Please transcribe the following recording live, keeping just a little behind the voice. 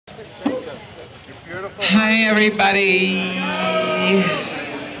Hi, everybody.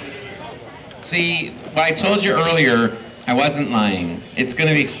 See, what I told you earlier, I wasn't lying. It's going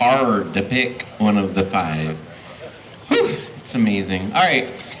to be hard to pick one of the five. Whew, it's amazing. All right,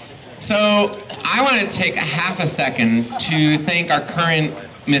 so I want to take a half a second to thank our current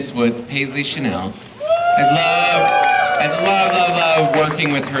Miss Woods, Paisley Chanel. I love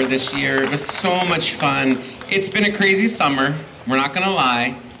working with her this year. It was so much fun. It's been a crazy summer. We're not going to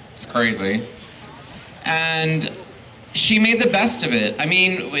lie. It's crazy. And she made the best of it. I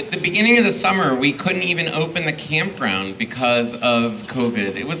mean, at the beginning of the summer, we couldn't even open the campground because of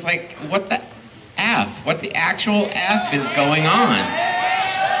COVID. It was like, what the F? What the actual F is going on?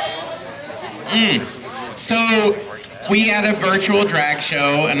 So we had a virtual drag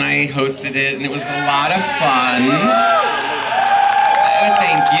show, and I hosted it, and it was a lot of fun.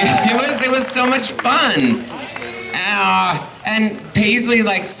 Thank you. It was so much fun. And Paisley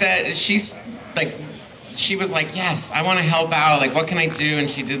said, she was like, yes, I want to help out. Like, what can I do? And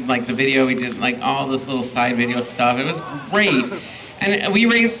she did the video. We did all this little side video stuff. It was great. And we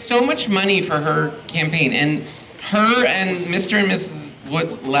raised so much money for her campaign. And her and Mr. and Mrs.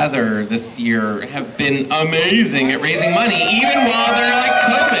 Woods Leather this year have been amazing at raising money, even while they're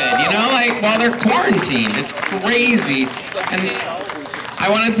COVID, while they're quarantined. It's crazy. And I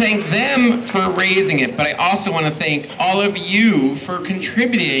want to thank them for raising it, but I also want to thank all of you for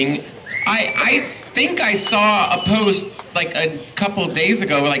contributing. I think I saw a post a couple days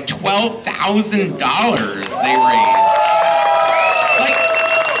ago where $12,000 they raised.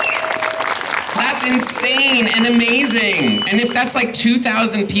 That's insane and amazing. And if that's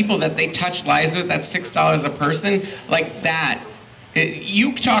 2,000 people that they touch lives with, that's $6 a person, that.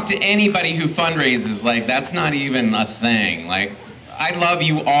 You talk to anybody who fundraises, that's not even a thing. I love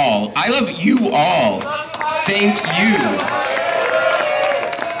you all. I love you all. Thank you.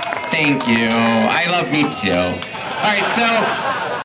 Thank you. I love me too. All right, so